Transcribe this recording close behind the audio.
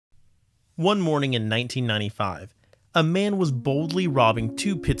One morning in 1995, a man was boldly robbing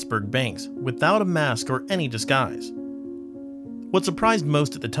two Pittsburgh banks without a mask or any disguise. What surprised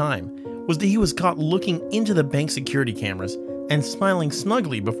most at the time was that he was caught looking into the bank security cameras and smiling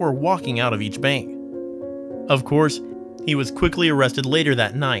smugly before walking out of each bank. Of course, he was quickly arrested later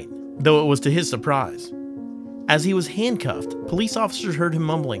that night, though it was to his surprise. As he was handcuffed, police officers heard him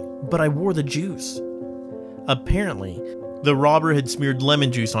mumbling, "But I wore the juice." Apparently, the robber had smeared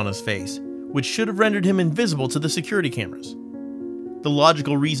lemon juice on his face, which should have rendered him invisible to the security cameras. The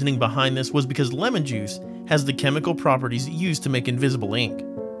logical reasoning behind this was because lemon juice has the chemical properties used to make invisible ink.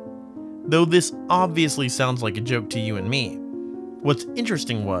 Though this obviously sounds like a joke to you and me, what's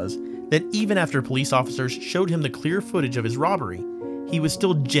interesting was that even after police officers showed him the clear footage of his robbery, he was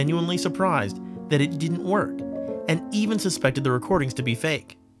still genuinely surprised that it didn't work, and even suspected the recordings to be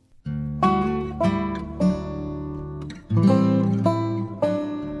fake.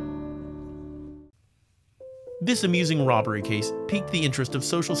 This amusing robbery case piqued the interest of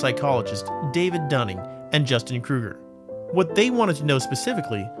social psychologists David Dunning and Justin Kruger. What they wanted to know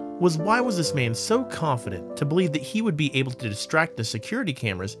specifically was why was this man so confident to believe that he would be able to distract the security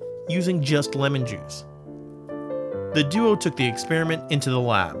cameras using just lemon juice. The duo took the experiment into the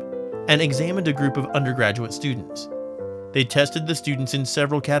lab and examined a group of undergraduate students. They tested the students in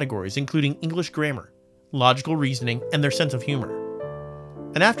several categories, including English grammar, logical reasoning, and their sense of humor.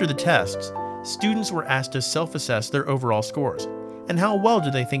 And after the tests, students were asked to self-assess their overall scores and how well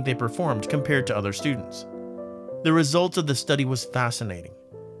did they think they performed compared to other students. The results of the study was fascinating.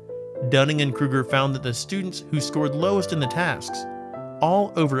 Dunning and Kruger found that the students who scored lowest in the tasks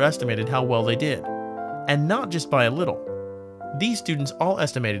all overestimated how well they did, and not just by a little. These students all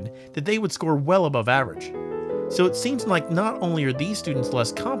estimated that they would score well above average. So it seems like not only are these students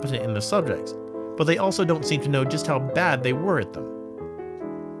less competent in the subjects, but they also don't seem to know just how bad they were at them.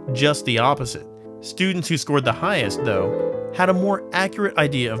 Just the opposite. Students who scored the highest, though, had a more accurate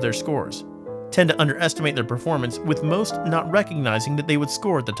idea of their scores, tend to underestimate their performance, with most not recognizing that they would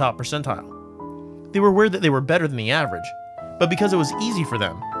score at the top percentile. They were aware that they were better than the average, but because it was easy for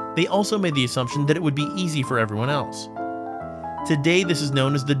them, they also made the assumption that it would be easy for everyone else. Today, this is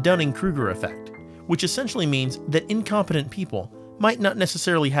known as the Dunning-Kruger Effect, which essentially means that incompetent people might not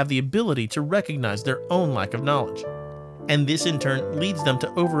necessarily have the ability to recognize their own lack of knowledge, and this in turn leads them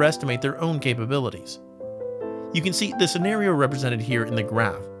to overestimate their own capabilities. You can see the scenario represented here in the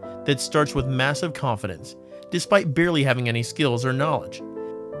graph that starts with massive confidence, despite barely having any skills or knowledge,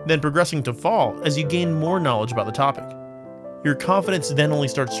 then progressing to fall as you gain more knowledge about the topic. Your confidence then only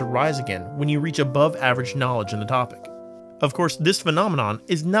starts to rise again when you reach above average knowledge in the topic. Of course, this phenomenon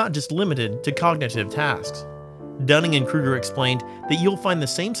is not just limited to cognitive tasks. Dunning and Kruger explained that you'll find the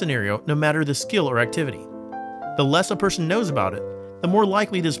same scenario no matter the skill or activity. The less a person knows about it, the more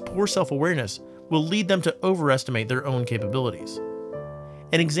likely this poor self-awareness will lead them to overestimate their own capabilities.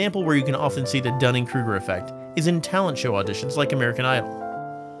 An example where you can often see the Dunning-Kruger effect is in talent show auditions like American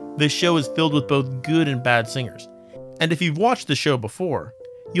Idol. This show is filled with both good and bad singers, and if you've watched the show before,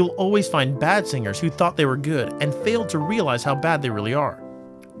 you'll always find bad singers who thought they were good and failed to realize how bad they really are.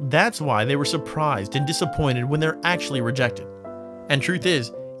 That's why they were surprised and disappointed when they're actually rejected. And truth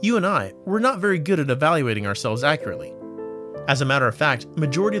is, you and I, we're not very good at evaluating ourselves accurately. As a matter of fact,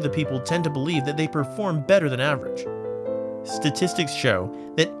 majority of the people tend to believe that they perform better than average. Statistics show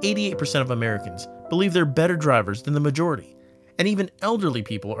that 88% of Americans believe they're better drivers than the majority, and even elderly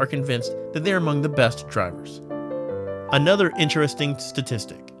people are convinced that they're among the best drivers. Another interesting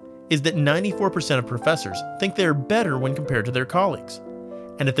statistic is that 94% of professors think they're better when compared to their colleagues.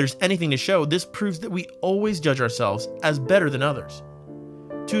 And if there's anything to show, this proves that we always judge ourselves as better than others.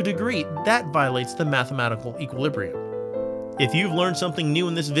 To a degree, that violates the mathematical equilibrium. If you've learned something new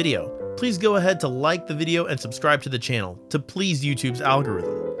in this video, please go ahead to like the video and subscribe to the channel to please YouTube's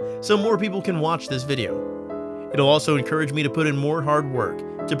algorithm, so more people can watch this video. It'll also encourage me to put in more hard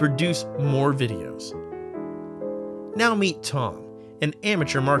work to produce more videos. Now meet Tom, an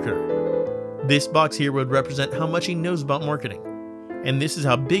amateur marketer. This box here would represent how much he knows about marketing, and this is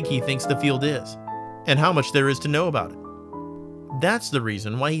how big he thinks the field is, and how much there is to know about it. That's the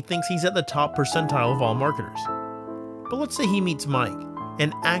reason why he thinks he's at the top percentile of all marketers. But let's say he meets Mike,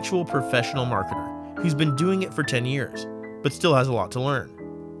 an actual professional marketer who's been doing it for 10 years, but still has a lot to learn.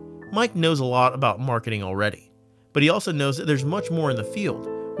 Mike knows a lot about marketing already, but he also knows that there's much more in the field,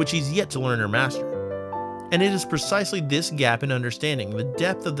 which he's yet to learn or master. And it is precisely this gap in understanding the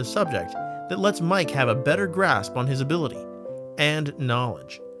depth of the subject that lets Mike have a better grasp on his ability and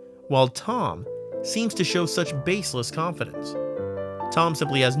knowledge, while Tom seems to show such baseless confidence. Tom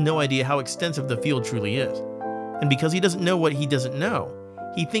simply has no idea how extensive the field truly is, and because he doesn't know what he doesn't know,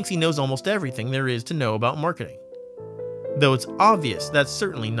 he thinks he knows almost everything there is to know about marketing. Though it's obvious that's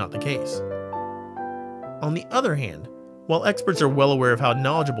certainly not the case. On the other hand, while experts are well aware of how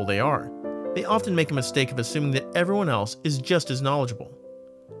knowledgeable they are, they often make a mistake of assuming that everyone else is just as knowledgeable.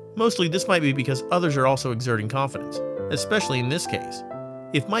 Mostly this might be because others are also exerting confidence, especially in this case,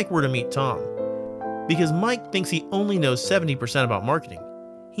 if Mike were to meet Tom. Because Mike thinks he only knows 70% about marketing,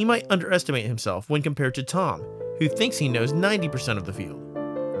 he might underestimate himself when compared to Tom, who thinks he knows 90% of the field.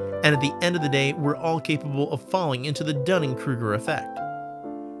 And at the end of the day, we're all capable of falling into the Dunning-Kruger effect.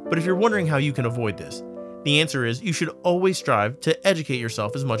 But if you're wondering how you can avoid this, the answer is you should always strive to educate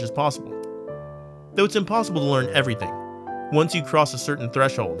yourself as much as possible. Though it's impossible to learn everything, once you cross a certain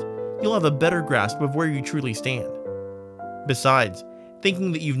threshold, you'll have a better grasp of where you truly stand. Besides,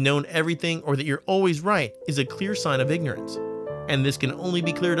 thinking that you've known everything or that you're always right is a clear sign of ignorance, and this can only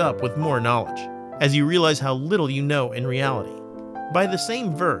be cleared up with more knowledge, as you realize how little you know in reality. By the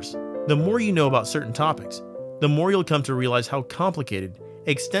same verse, the more you know about certain topics, the more you'll come to realize how complicated,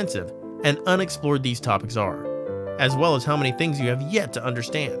 extensive, and unexplored these topics are, as well as how many things you have yet to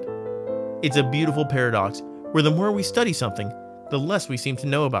understand. It's a beautiful paradox where the more we study something, the less we seem to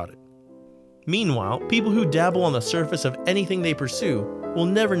know about it. Meanwhile, people who dabble on the surface of anything they pursue will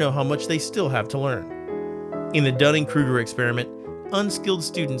never know how much they still have to learn. In the Dunning-Kruger experiment, unskilled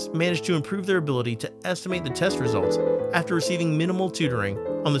students managed to improve their ability to estimate the test results after receiving minimal tutoring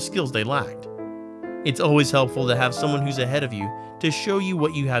on the skills they lacked. It's always helpful to have someone who's ahead of you to show you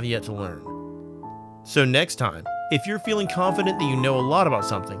what you have yet to learn. So next time, if you're feeling confident that you know a lot about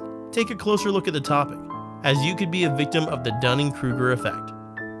something, take a closer look at the topic, as you could be a victim of the Dunning-Kruger effect.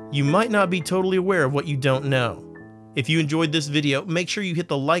 You might not be totally aware of what you don't know. If you enjoyed this video, make sure you hit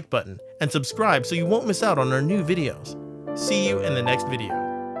the like button and subscribe so you won't miss out on our new videos. See you in the next video.